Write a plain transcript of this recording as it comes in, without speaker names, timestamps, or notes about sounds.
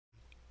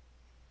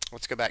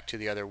let's go back to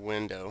the other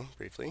window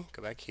briefly.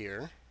 Go back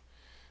here.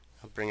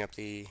 I'll bring up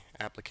the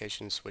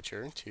application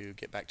switcher to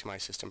get back to my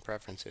system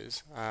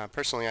preferences.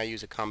 Personally, I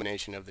use a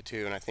combination of the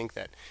two, and I think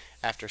that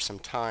after some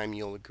time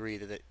you'll agree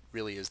that it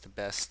really is the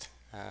best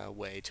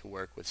way to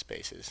work with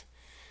spaces.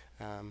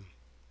 Um,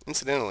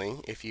 Incidentally,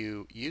 if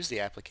you use the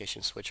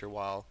application switcher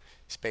while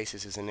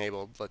Spaces is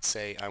enabled, let's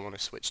say I want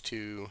to switch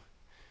to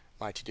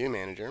my to-do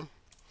manager,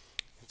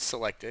 it's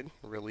selected,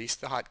 release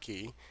the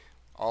hotkey.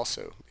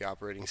 Also, the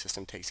operating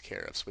system takes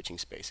care of switching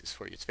spaces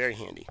for you. It's very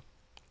handy.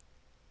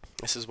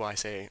 This is why I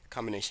say a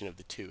combination of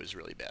the two is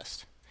really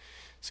best.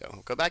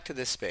 So go back to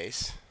this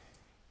space,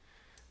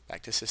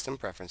 back to System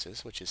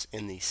Preferences, which is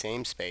in the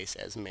same space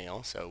as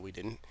Mail, so we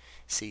didn't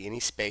see any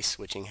space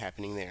switching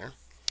happening there.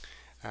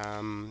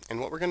 And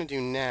what we're going to do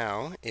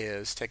now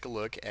is take a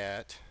look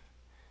at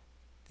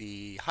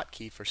the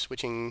hotkey for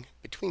switching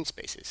between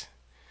spaces.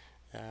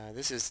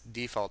 This is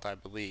default, I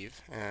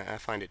believe. I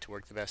find it to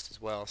work the best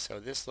as well. So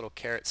this little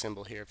caret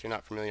symbol here, if you're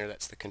not familiar,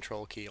 that's the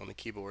control key on the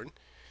keyboard.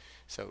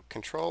 So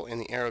control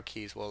and the arrow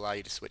keys will allow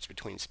you to switch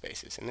between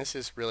spaces. And this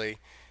is really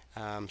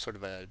sort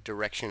of a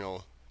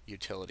directional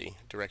utility,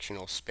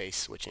 directional space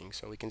switching.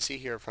 So we can see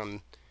here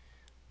from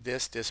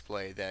this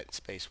display that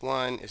space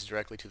 1 is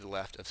directly to the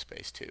left of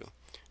space 2.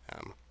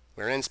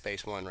 We're in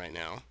space 1 right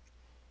now.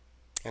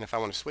 And if I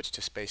want to switch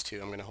to space 2,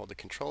 I'm going to hold the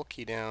control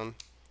key down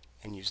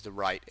and use the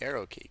right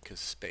arrow key because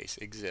space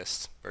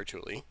exists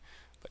virtually,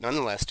 but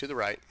nonetheless to the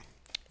right,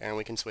 and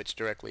we can switch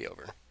directly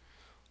over.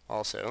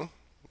 Also,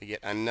 we get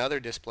another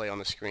display on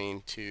the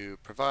screen to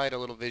provide a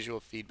little visual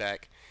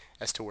feedback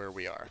as to where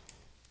we are.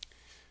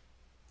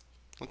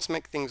 Let's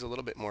make things a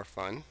little bit more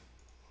fun.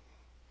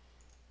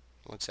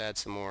 Let's add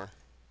some more.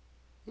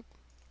 Oop,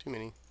 too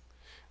many.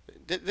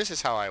 This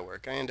is how I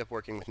work. I end up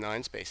working with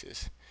 9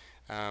 spaces.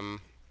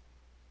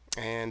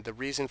 And the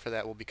reason for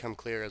that will become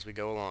clear as we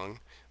go along,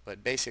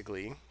 but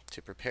basically,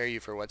 to prepare you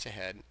for what's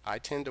ahead, I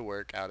tend to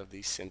work out of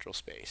the central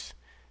space,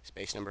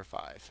 space number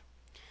 5.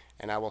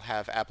 And I will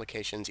have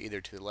applications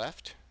either to the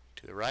left,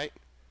 to the right,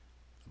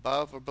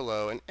 above or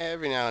below, and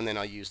every now and then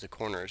I'll use the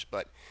corners,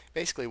 but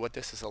basically what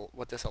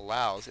this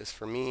allows is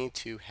for me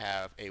to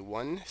have a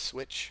one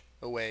switch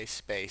away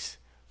space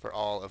for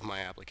all of my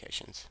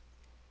applications.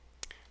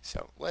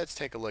 So let's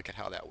take a look at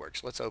how that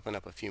works. Let's open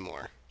up a few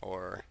more,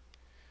 or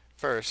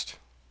first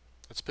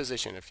let's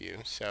position a few.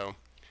 So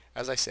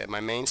as I said, my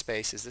main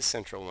space is the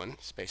central one,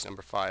 space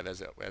number 5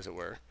 as it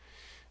were.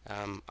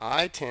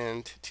 I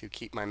tend to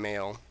keep my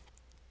mail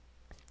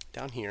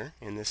down here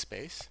in this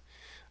space.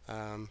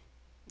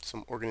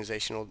 Some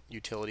organizational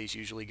utilities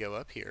usually go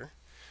up here.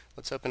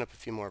 Let's open up a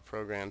few more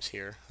programs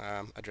here.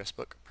 Address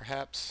book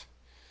perhaps.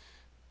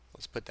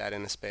 Let's put that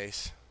in a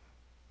space.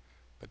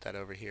 Put that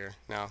over here.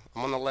 Now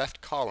I'm on the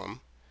left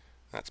column.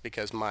 That's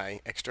because my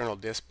external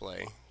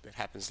display that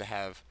happens to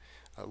have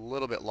a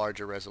little bit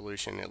larger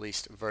resolution, at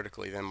least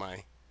vertically, than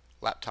my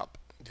laptop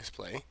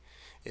display,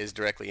 is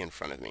directly in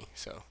front of me.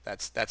 So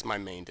that's my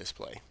main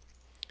display.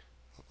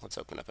 Let's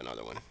open up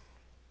another one.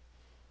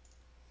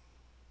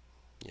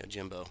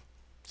 Jimbo.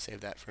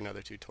 Save that for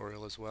another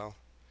tutorial as well.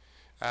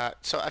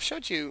 So I've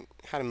showed you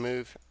how to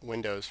move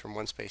windows from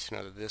one space to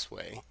another this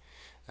way.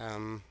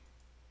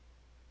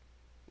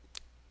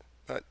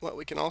 But what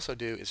we can also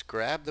do is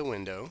grab the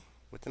window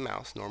with the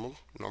mouse, normal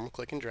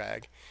click and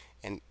drag,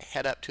 and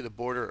head up to the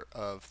border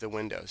of the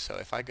window. So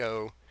if I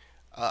go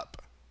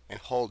up and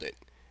hold it,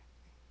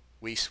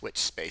 we switch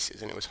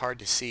spaces, and it was hard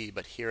to see,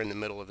 but here in the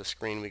middle of the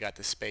screen we got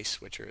the space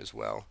switcher as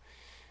well.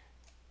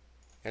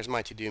 There's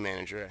my to-do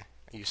manager.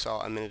 You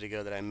saw a minute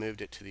ago that I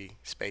moved it to the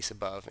space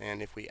above,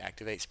 and if we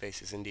activate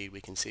spaces, indeed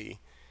we can see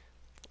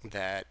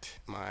that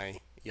my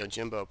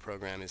Yojimbo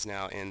program is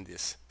now in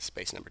this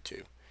space number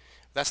 2.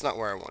 That's not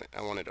where I want it.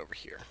 I want it over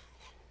here.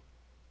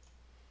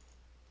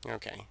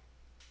 Okay,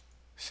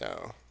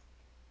 so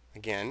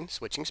again,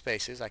 switching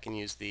spaces, I can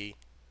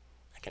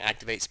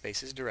activate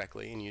spaces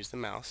directly and use the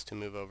mouse to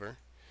move over.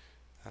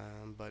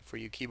 But for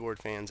you keyboard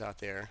fans out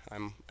there,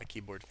 I'm a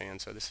keyboard fan,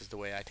 so this is the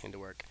way I tend to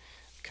work.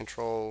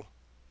 Control,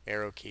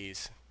 arrow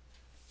keys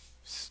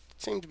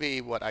seem to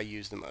be what I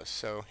use the most.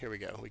 So here we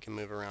go. We can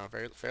move around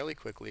fairly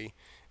quickly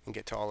and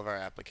get to all of our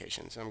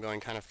applications. I'm going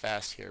kind of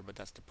fast here, but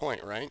that's the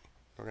point, right?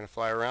 We're going to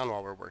fly around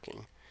while we're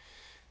working.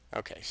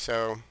 Okay,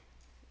 so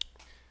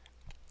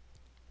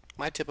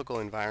my typical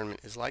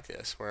environment is like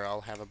this, where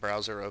I'll have a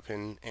browser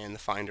open and the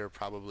Finder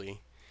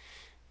probably,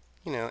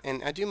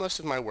 and I do most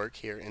of my work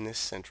here in this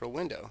central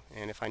window.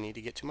 And if I need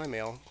to get to my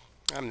mail,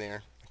 I'm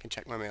there. I can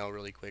check my mail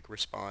really quick,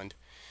 respond.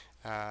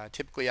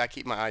 Typically I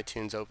keep my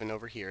iTunes open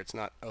over here. It's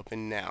not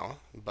open now,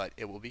 but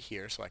it will be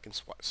here, so I can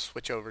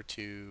switch over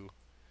to,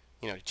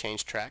 to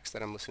change tracks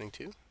that I'm listening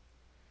to.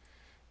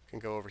 I can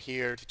go over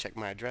here to check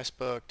my address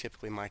book.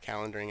 Typically my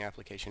calendaring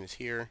application is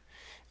here.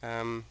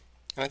 And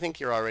I think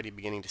you're already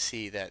beginning to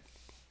see that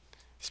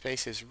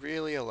Spaces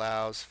really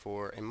allows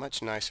for a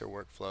much nicer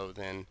workflow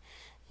than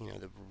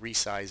the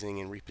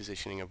resizing and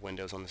repositioning of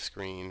windows on the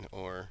screen,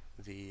 or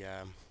the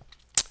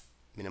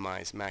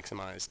minimize,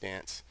 maximize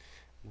dance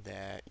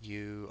that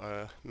you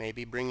may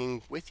be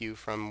bringing with you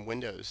from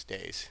Windows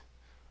days,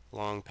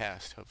 long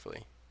past,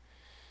 hopefully.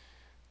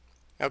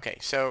 Okay,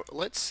 so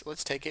let's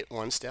take it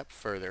one step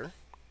further.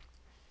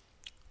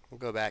 We'll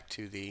go back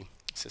to the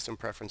System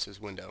Preferences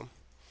window.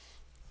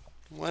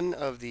 One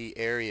of the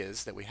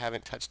areas that we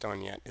haven't touched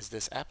on yet is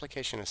this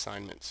Application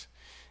Assignments.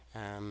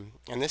 And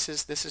this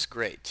is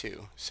great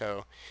too.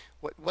 So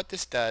what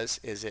this does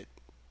is it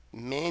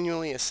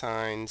manually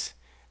assigns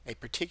a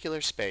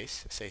particular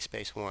space, say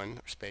space 1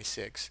 or space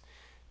 6,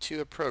 to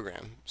a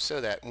program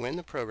so that when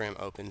the program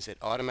opens, it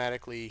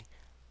automatically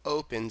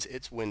opens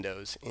its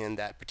windows in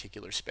that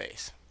particular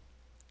space.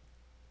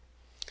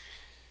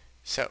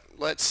 So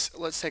let's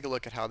take a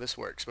look at how this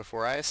works.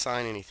 Before I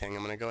assign anything,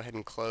 I'm going to go ahead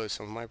and close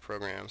some of my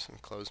programs. I'm going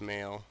to close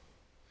Mail,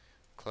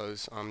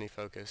 close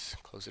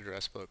OmniFocus, close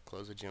Address Book,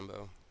 close the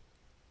Jimbo.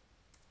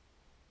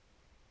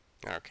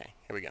 Okay,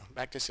 here we go.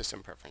 Back to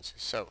System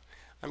Preferences. So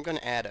I'm going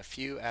to add a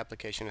few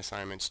application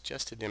assignments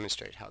just to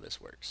demonstrate how this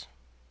works.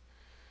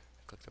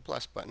 Click the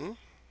plus button.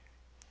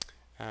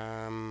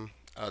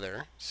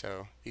 Other,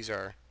 so these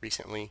are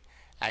recently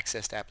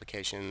accessed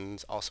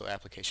applications, also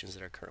applications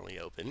that are currently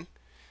open.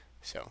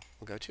 So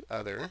we'll go to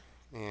Other,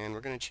 and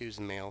we're going to choose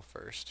Mail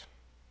first.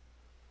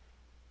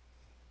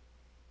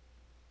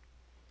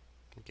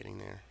 I'm getting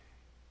there.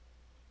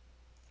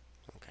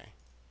 Okay.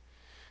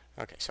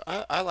 Okay, so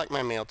I like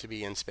my mail to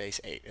be in space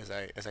 8,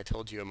 as I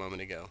told you a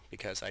moment ago,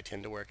 because I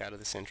tend to work out of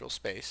the central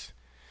space.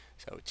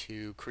 So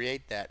to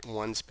create that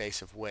one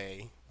space of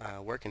way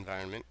work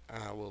environment,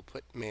 we'll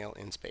put mail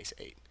in space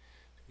 8.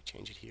 So we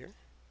change it here.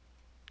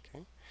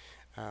 Okay.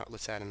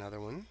 Let's add another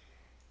one.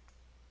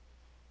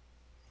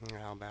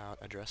 How about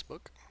Address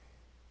Book?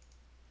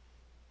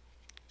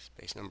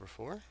 Space number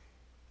 4.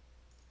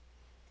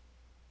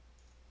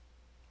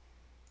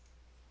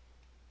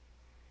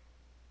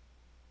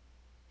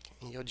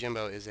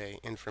 Yojimbo is a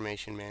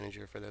information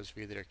manager for those of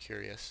you that are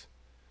curious.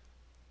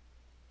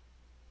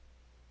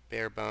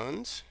 Bare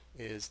Bones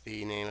is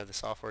the name of the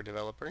software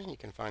developer. You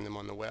can find them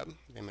on the web.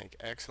 They make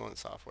excellent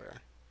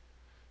software.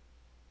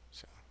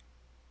 So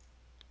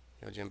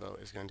Yojimbo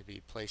is going to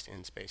be placed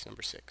in space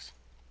number 6.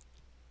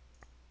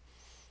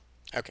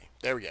 Okay,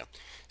 there we go.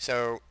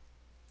 So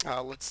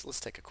let's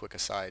take a quick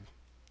aside.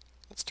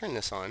 Let's turn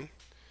this on.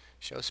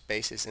 Show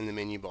spaces in the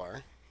menu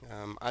bar.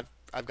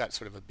 I've got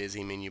sort of a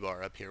busy menu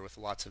bar up here with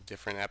lots of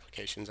different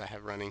applications I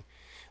have running,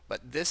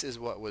 but this is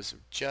what was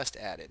just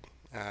added.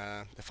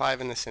 The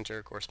 5 in the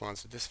center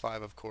corresponds to this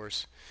 5, of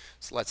course.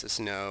 This lets us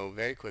know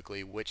very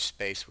quickly which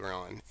space we're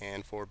on.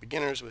 And for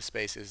beginners with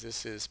spaces,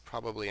 this is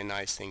probably a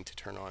nice thing to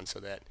turn on so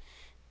that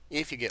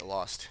if you get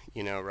lost,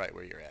 you know right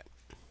where you're at.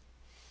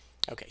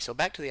 Okay, so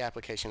back to the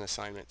application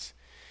assignments.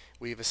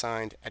 We've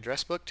assigned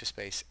Address Book to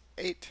space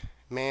 8,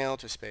 Mail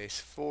to space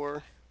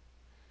 4.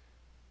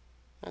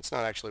 That's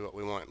not actually what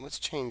we want. Let's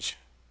change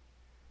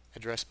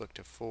Address Book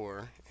to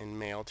 4 and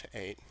Mail to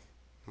 8.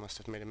 Must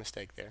have made a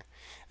mistake there.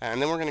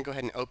 And then we're going to go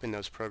ahead and open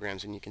those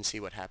programs and you can see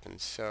what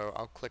happens. So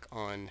I'll click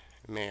on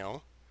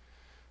Mail.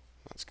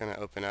 That's going to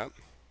open up.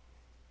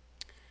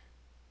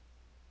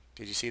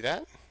 Did you see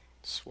that?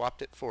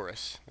 Swapped it for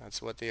us.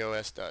 That's what the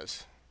OS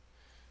does.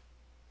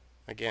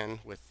 Again,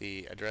 with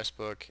the Address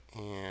Book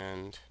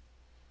and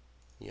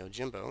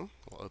Yojimbo,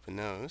 we'll open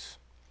those.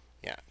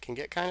 Yeah, it can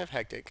get kind of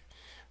hectic.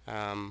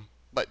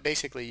 But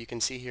basically you can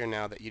see here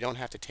now that you don't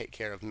have to take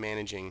care of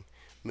managing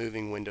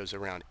moving windows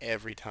around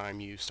every time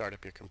you start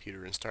up your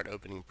computer and start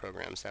opening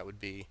programs. That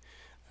would be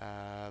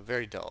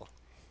very dull.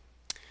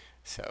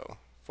 So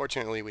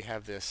fortunately we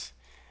have this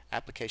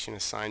application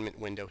assignment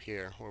window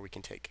here where we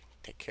can take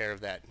care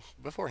of that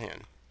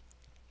beforehand.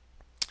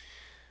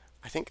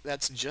 I think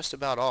that's just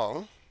about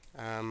all.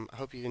 I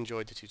hope you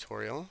enjoyed the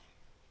tutorial.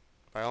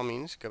 By all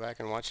means, go back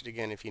and watch it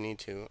again if you need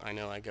to. I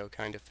know I go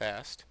kind of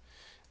fast.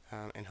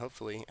 And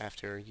hopefully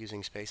after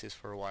using spaces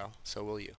for a while, so will you.